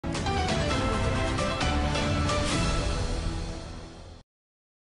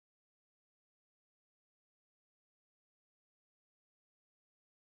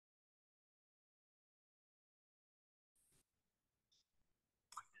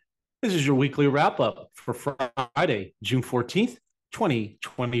This is your weekly wrap up for Friday, June 14th,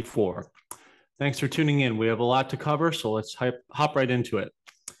 2024. Thanks for tuning in. We have a lot to cover, so let's hop right into it.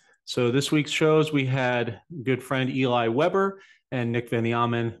 So, this week's shows, we had good friend Eli Weber and Nick Van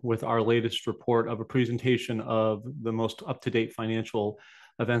Yamen with our latest report of a presentation of the most up to date financial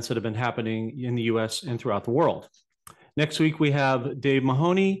events that have been happening in the US and throughout the world. Next week, we have Dave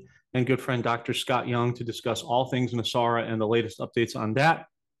Mahoney and good friend Dr. Scott Young to discuss all things NESARA and the latest updates on that.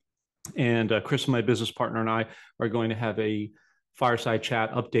 And Chris, my business partner, and I are going to have a fireside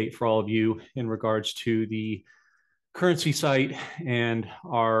chat update for all of you in regards to the currency site and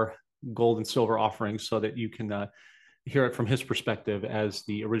our gold and silver offerings so that you can hear it from his perspective as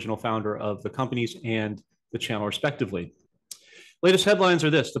the original founder of the companies and the channel, respectively. Latest headlines are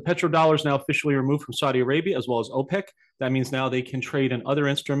this: the petrodollar is now officially removed from Saudi Arabia as well as OPEC. That means now they can trade in other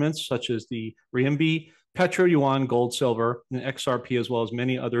instruments such as the renminbi, petro yuan, gold, silver, and XRP, as well as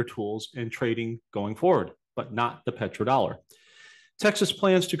many other tools in trading going forward, but not the petrodollar. Texas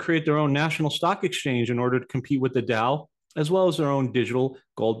plans to create their own national stock exchange in order to compete with the Dow, as well as their own digital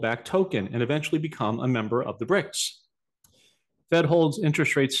gold-backed token, and eventually become a member of the BRICS. Fed holds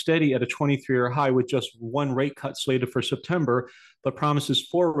interest rates steady at a 23-year high with just one rate cut slated for September, but promises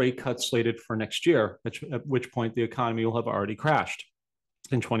 4 rate cuts slated for next year, at which point the economy will have already crashed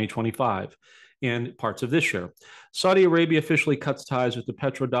in 2025 and parts of this year. Saudi Arabia officially cuts ties with the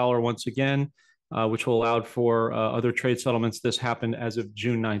petrodollar once again, which will allow for other trade settlements. This happened as of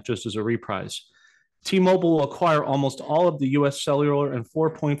June 9th, just as a reprise. T-Mobile will acquire almost all of the U.S. cellular and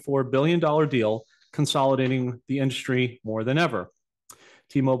 $4.4 billion deal, consolidating the industry more than ever.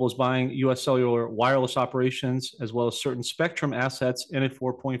 T-Mobile is buying U.S. cellular wireless operations as well as certain spectrum assets in a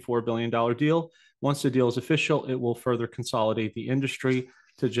 $4.4 billion deal. Once the deal is official, it will further consolidate the industry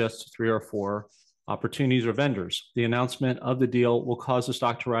to just 3 or 4 opportunities or vendors. The announcement of the deal will cause the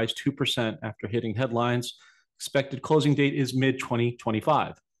stock to rise 2% after hitting headlines. Expected closing date is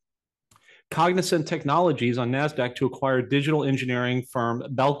mid-2025. Cognizant Technologies on NASDAQ to acquire digital engineering firm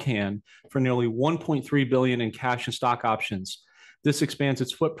Belcan for nearly $1.3 billion in cash and stock options. This expands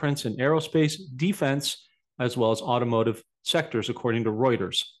its footprints in aerospace, defense, as well as automotive sectors, according to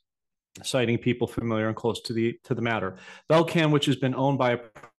Reuters, citing people familiar and close to the matter. Belcan, which has been owned by a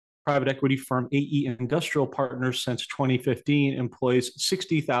private equity firm, AE Industrial Partners, since 2015, employs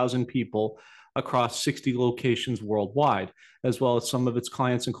 60,000 people across 60 locations worldwide, as well as some of its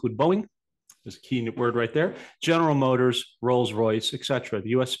clients include Boeing, there's a key word right there, General Motors, Rolls-Royce, etc., the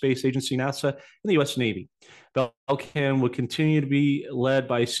U.S. Space Agency, NASA, and the U.S. Navy. Belcan will continue to be led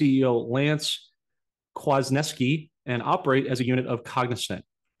by CEO Lance Kwasniewski and operate as a unit of Cognizant.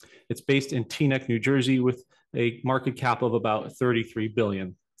 It's based in Teaneck, New Jersey, with a market cap of about $33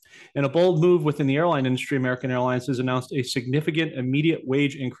 billion. In a bold move within the airline industry, American Airlines has announced a significant immediate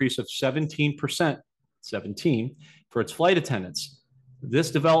wage increase of 17%, 17, for its flight attendants.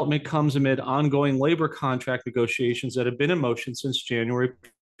 This development comes amid ongoing labor contract negotiations that have been in motion since January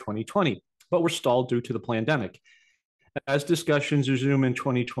 2020, but were stalled due to the pandemic. As discussions resume in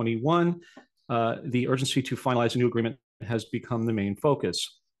 2021, the urgency to finalize a new agreement has become the main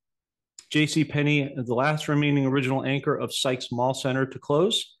focus. JCPenney, the last remaining original anchor of Sykes Mall Center to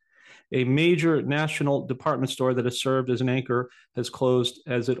close. A major national department store that has served as an anchor has closed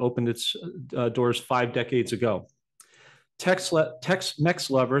as it opened its doors 5 decades ago. Tex-Mex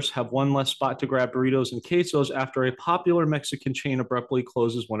lovers have one less spot to grab burritos and quesos after a popular Mexican chain abruptly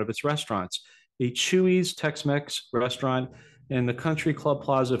closes one of its restaurants. A Chuy's Tex-Mex restaurant in the Country Club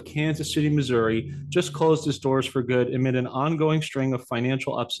Plaza of Kansas City, Missouri, just closed its doors for good amid an ongoing string of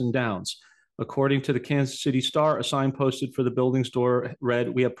financial ups and downs. According to the Kansas City Star, a sign posted for the building's door read,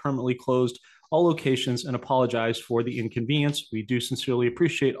 "We have permanently closed all locations and apologize for the inconvenience. We do sincerely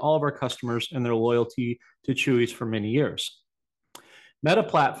appreciate all of our customers and their loyalty to Chuy's for many years." Meta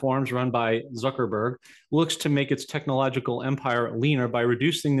Platforms, run by Zuckerberg, looks to make its technological empire leaner by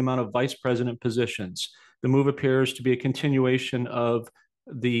reducing the amount of vice president positions. The move appears to be a continuation of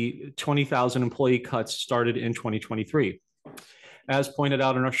the 20,000 employee cuts started in 2023. As pointed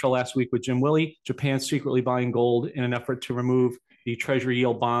out in our show last week with Jim Willey, Japan's secretly buying gold in an effort to remove the treasury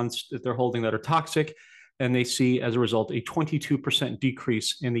yield bonds that they're holding that are toxic, and they see as a result a 22%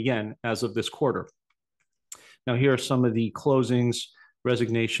 decrease in the yen as of this quarter. Now, here are some of the closings,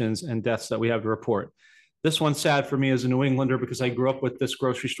 resignations, and deaths that we have to report. This one's sad for me as a New Englander because I grew up with this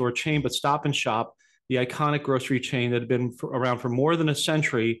grocery store chain, but Stop and Shop, the iconic grocery chain that had been around for more than a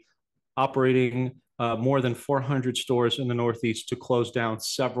century, operating more than 400 stores in the Northeast, to close down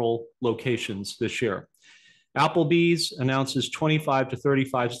several locations this year. Applebee's announces 25 to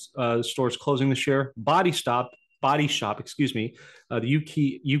 35 stores closing this year. Body Body Shop, the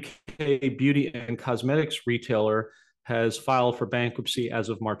UK beauty and cosmetics retailer, has filed for bankruptcy as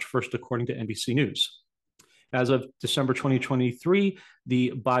of March 1st, according to NBC News. As of December 2023,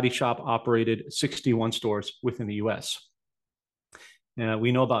 the Body Shop operated 61 stores within the US.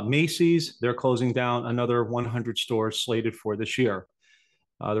 We know about Macy's. They're closing down another 100 stores slated for this year.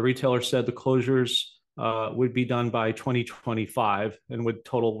 The retailer said the closures would be done by 2025 and would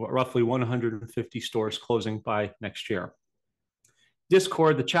total roughly 150 stores closing by next year.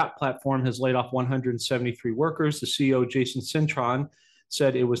 Discord, the chat platform, has laid off 173 workers. The CEO, Jason Cintron,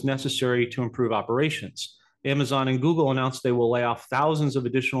 said it was necessary to improve operations. Amazon and Google announced they will lay off thousands of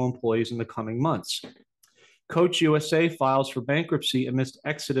additional employees in the coming months. Coach USA files for bankruptcy amidst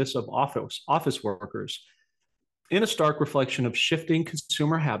exodus of office workers. In a stark reflection of shifting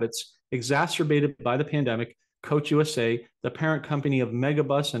consumer habits exacerbated by the pandemic, Coach USA, the parent company of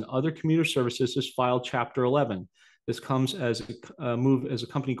Megabus and other commuter services, has filed Chapter 11. This comes as a move as a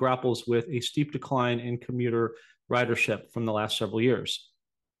company grapples with a steep decline in commuter ridership from the last several years.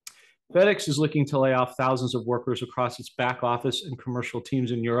 FedEx is looking to lay off thousands of workers across its back office and commercial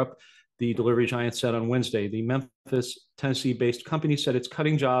teams in Europe, the delivery giant said on Wednesday. The Memphis, Tennessee-based company said it's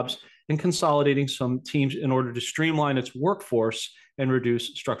cutting jobs and consolidating some teams in order to streamline its workforce and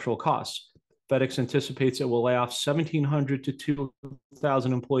reduce structural costs. FedEx anticipates it will lay off 1,700 to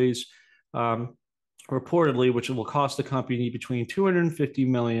 2,000 employees reportedly, which will cost the company between $250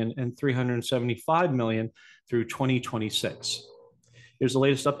 million and $375 million through 2026. Here's the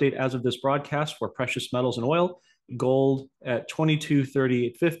latest update as of this broadcast for precious metals and oil. Gold at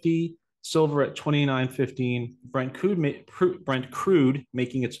 $22.3850, silver at $29.15, Brent crude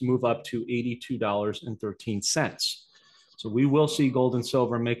making its move up to $82.13. So we will see gold and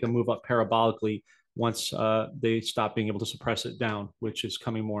silver make a move up parabolically once they stop being able to suppress it down, which is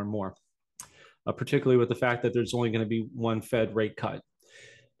coming more and more, particularly with the fact that there's only going to be one Fed rate cut.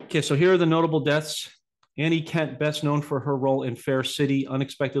 Okay, so here are the notable deaths. Annie Kent, best known for her role in Fair City,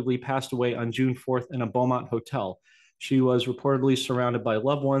 unexpectedly passed away on June 4th in a Beaumont hotel. She was reportedly surrounded by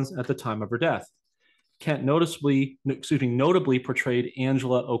loved ones at the time of her death. Kent notably portrayed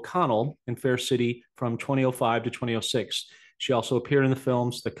Angela O'Connell in Fair City from 2005 to 2006. She also appeared in the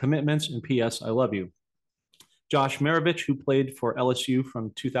films The Commitments and P.S. I Love You. Josh Maravich, who played for LSU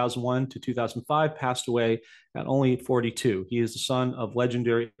from 2001 to 2005, passed away at only 42. He is the son of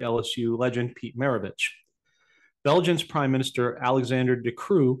legendary LSU legend Pete Maravich. Belgium's Prime Minister Alexander De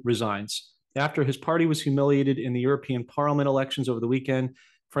Croo resigns. After his party was humiliated in the European Parliament elections over the weekend,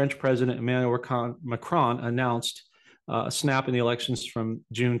 French President Emmanuel Macron announced a snap in the elections from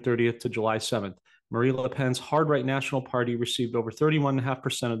June 30th to July 7th. Marine Le Pen's hard-right National Party received over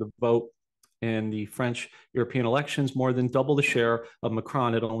 31.5% of the vote in the French European elections, more than double the share of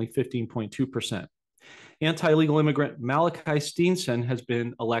Macron at only 15.2%. Anti-illegal immigrant Malachi Steenson has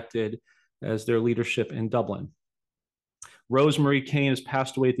been elected as their leadership in Dublin. Rosemary Kane has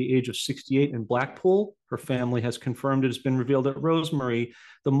passed away at the age of 68 in Blackpool. Her family has confirmed it has been revealed that Rosemary,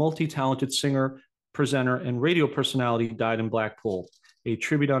 the multi-talented singer, presenter, and radio personality, died in Blackpool. A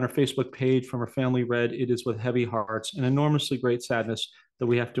tribute on her Facebook page from her family read, "It is with heavy hearts and enormously great sadness that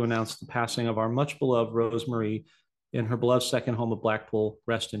we have to announce the passing of our much beloved Rosemary in her beloved second home of Blackpool.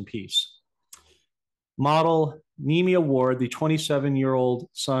 Rest in peace." Model Nemia Ward, the 27-year-old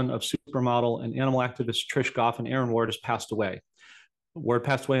son of supermodel and animal activist Trish Goff and Aaron Ward, has passed away. Ward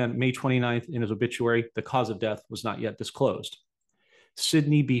passed away on May 29th in his obituary. The cause of death was not yet disclosed.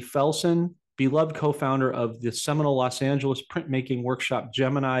 Sydney B. Felsen, beloved co-founder of the seminal Los Angeles printmaking workshop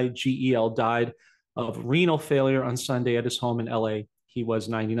Gemini GEL, died of renal failure on Sunday at his home in LA. He was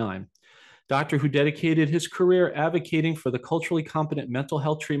 99. Doctor who dedicated his career advocating for the culturally competent mental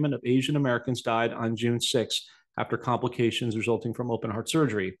health treatment of Asian Americans died on June 6 after complications resulting from open heart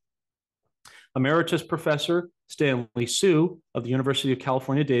surgery. Emeritus Professor Stanley Hsu of the University of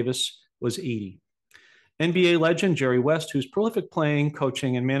California, Davis, was 80. NBA legend Jerry West, whose prolific playing,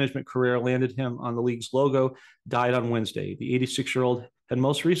 coaching, and management career landed him on the league's logo, died on Wednesday. The 86-year-old had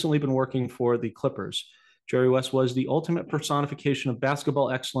most recently been working for the Clippers. Jerry West was the ultimate personification of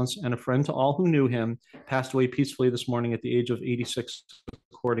basketball excellence and a friend to all who knew him. Passed away peacefully this morning at the age of 86,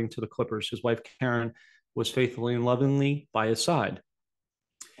 according to the Clippers. His wife, Karen, was faithfully and lovingly by his side.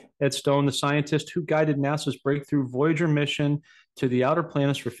 Ed Stone, the scientist who guided NASA's breakthrough Voyager mission to the outer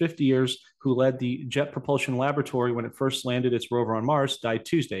planets for 50 years, who led the Jet Propulsion Laboratory when it first landed its rover on Mars, died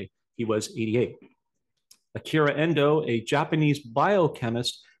Tuesday. He was 88. Akira Endo, a Japanese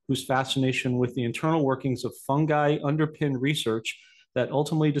biochemist whose fascination with the internal workings of fungi underpinned research that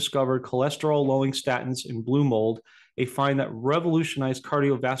ultimately discovered cholesterol-lowering statins in blue mold, a find that revolutionized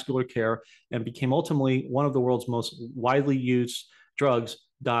cardiovascular care and became ultimately one of the world's most widely used drugs,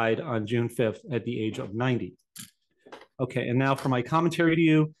 died on June 5th at the age of 90. Okay, and now for my commentary to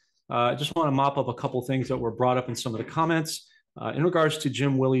you, I just want to mop up a couple things that were brought up in some of the comments. In regards to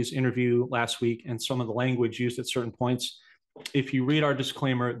Jim Willey's interview last week and some of the language used at certain points, if you read our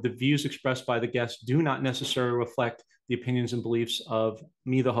disclaimer, the views expressed by the guests do not necessarily reflect the opinions and beliefs of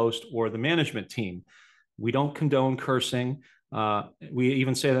me, the host, or the management team. We don't condone cursing. We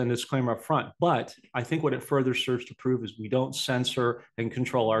even say that in the disclaimer up front. But I think what it further serves to prove is we don't censor and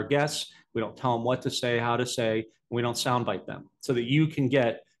control our guests. We don't tell them what to say, how to say, and we don't soundbite them so that you can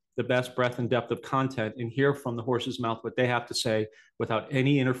get the best breadth and depth of content and hear from the horse's mouth what they have to say without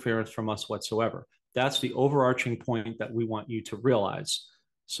any interference from us whatsoever. That's the overarching point that we want you to realize.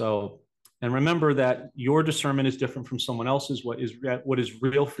 So, and remember that your discernment is different from someone else's. What is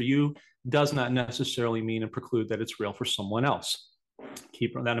real for you does not necessarily mean and preclude that it's real for someone else.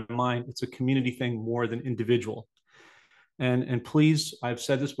 Keep that in mind. It's a community thing more than individual. And please, I've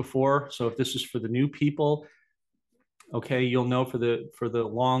said this before, so if this is for the new people, okay, you'll know for the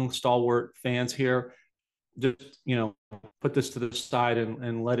long stalwart fans here, just put this to the side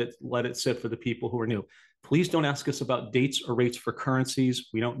and let it sit for the people who are new. Please don't ask us about dates or rates for currencies.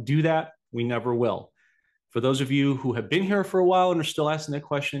 We don't do that. We never will. For those of you who have been here for a while and are still asking that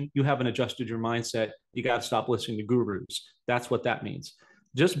question, you haven't adjusted your mindset. You got to stop listening to gurus. That's what that means.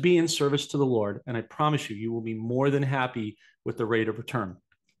 Just be in service to the Lord, and I promise you, you will be more than happy with the rate of return.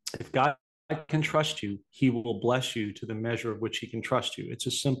 If God can trust you, he will bless you to the measure of which he can trust you. It's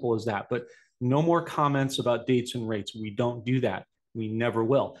as simple as that. But no more comments about dates and rates. We don't do that. We never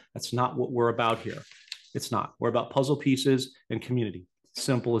will. That's not what we're about here. It's not. We're about puzzle pieces and community.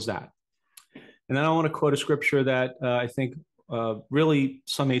 Simple as that. And then I want to quote a scripture that I think really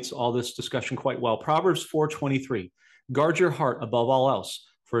summates all this discussion quite well. Proverbs 4:23. Guard your heart above all else,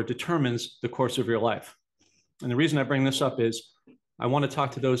 for it determines the course of your life. And the reason I bring this up is I want to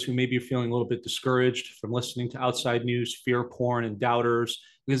talk to those who maybe are feeling a little bit discouraged from listening to outside news, fear porn, and doubters,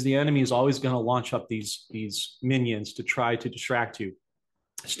 because the enemy is always going to launch up these minions to try to distract you.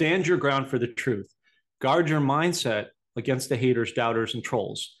 Stand your ground for the truth. Guard your mindset against the haters, doubters, and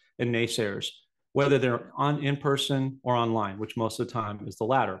trolls and naysayers, whether they're in person or online, which most of the time is the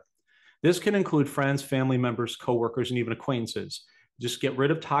latter. This can include friends, family members, coworkers, and even acquaintances. Just get rid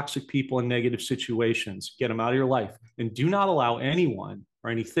of toxic people and negative situations. Get them out of your life. And do not allow anyone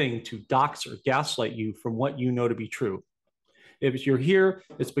or anything to dox or gaslight you from what you know to be true. If you're here,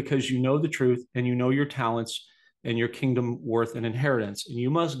 it's because you know the truth and you know your talents and your kingdom worth and inheritance. And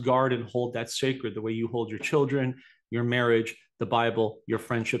you must guard and hold that sacred the way you hold your children, your marriage, the Bible, your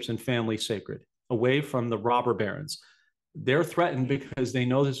friendships and family sacred, away from the robber barons. They're threatened because they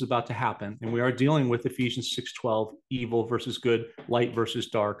know this is about to happen. And we are dealing with Ephesians 6:12, evil versus good, light versus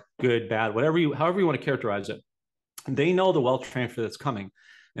dark, good, bad, however you want to characterize it. And they know the wealth transfer that's coming.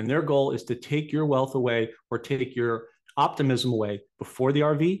 And their goal is to take your wealth away or take your optimism away before the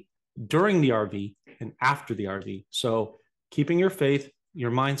RV, during the RV, and after the RV. So keeping your faith,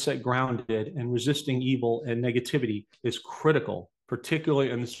 your mindset grounded, and resisting evil and negativity is critical, particularly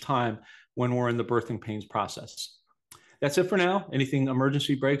in this time when we're in the birthing pains process. That's it for now. Anything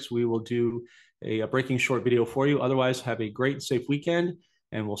emergency breaks, we will do a breaking short video for you. Otherwise, have a great and safe weekend,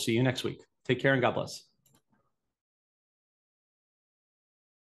 and we'll see you next week. Take care and God bless.